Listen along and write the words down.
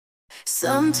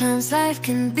Sometimes life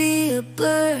can be a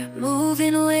blur,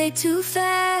 moving way too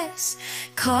fast,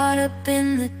 caught up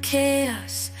in the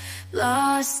chaos,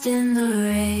 lost in the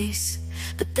race.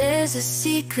 But there's a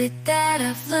secret that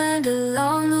I've learned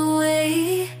along the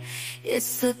way.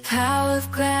 It's the power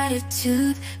of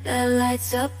gratitude that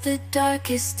lights up the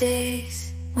darkest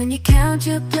days. When you count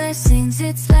your blessings,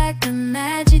 it's like a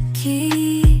magic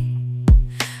key,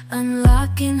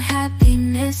 unlocking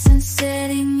happiness and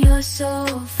setting your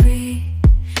soul free.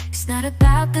 It's not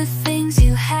about the things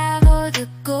you have or the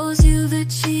goals you've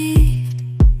achieved,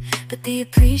 but the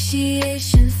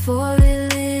appreciation for a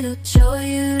little joy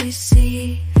you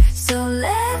receive. So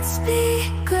let's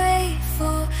be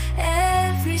grateful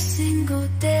every single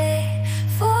day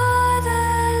for the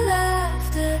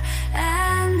laughter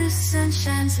and the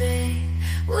sunshine's ray.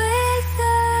 With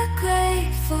a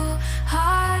grateful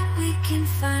heart we can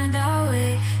find our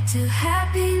way to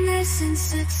happiness and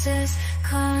success,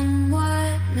 come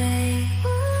what may.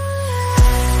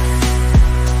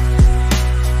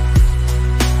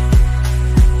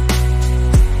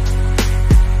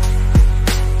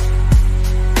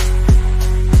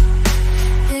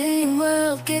 The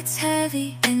world gets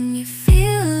heavy and you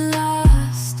feel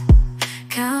lost.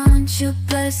 Count your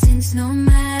blessings no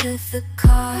matter the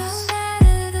cost.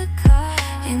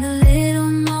 In the little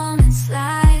moments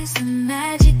lies the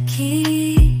magic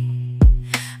key,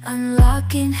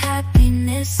 unlocking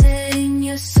happiness, setting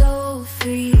your soul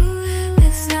free.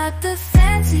 It's not the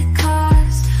fancy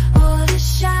cars or the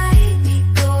shiny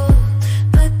gold,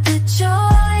 but the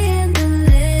joy in the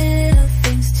little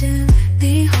things to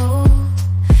behold.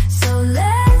 So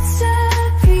let's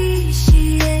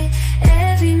appreciate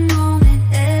every moment,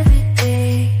 every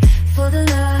day, for the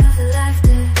love, the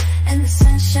laughter,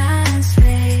 and the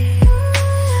sunshine's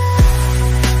ray. So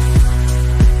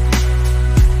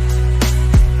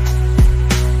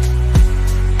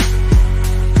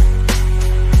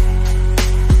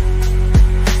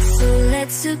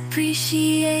let's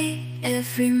appreciate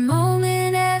every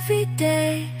moment, every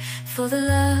day, for the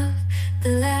love, the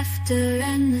laughter,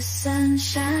 and the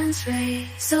sunshine's ray.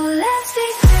 So let's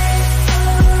be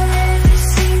grateful every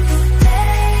single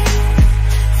day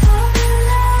for the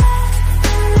love,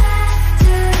 the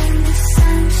laughter, and the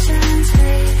sunshine's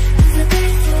ray. With a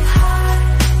grateful heart,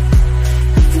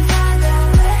 we can find our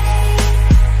way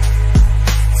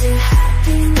to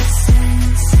happiness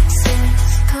and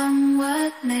success, come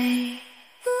what may.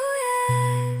 Ooh,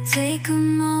 yeah. Take a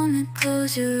moment,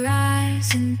 close your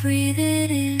eyes and breathe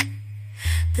it in.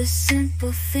 The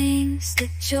simple things, the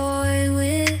joy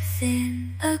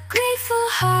within. A grateful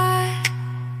heart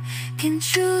can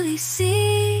truly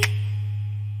see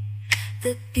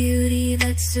the beauty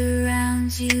that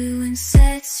surrounds you and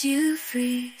sets you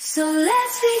free. So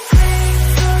let's be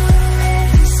grateful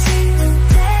every single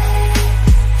day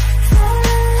for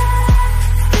the love,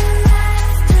 the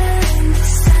laughter, and the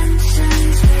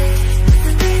sunshine's ray.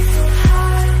 With a grateful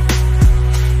heart,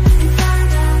 we can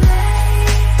find our way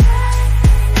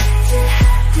to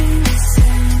happiness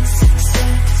and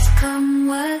success, come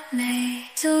what may.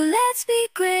 So let's be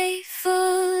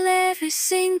grateful every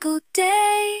single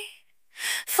day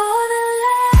for the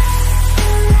love,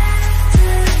 the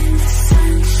laughter, and the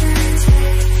sunshine's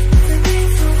ray. With a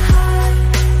grateful heart,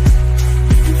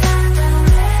 we can find our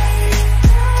way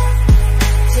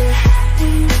to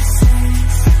happiness and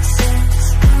success,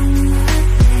 come what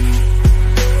may.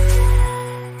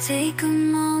 Take a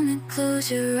moment, close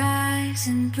your eyes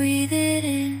and breathe it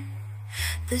in.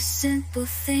 The simple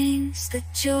things, the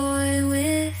joy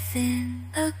within.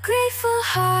 A grateful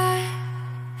heart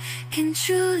can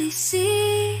truly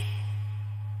see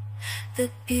the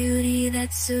beauty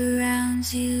that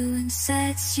surrounds you and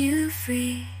sets you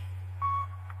free.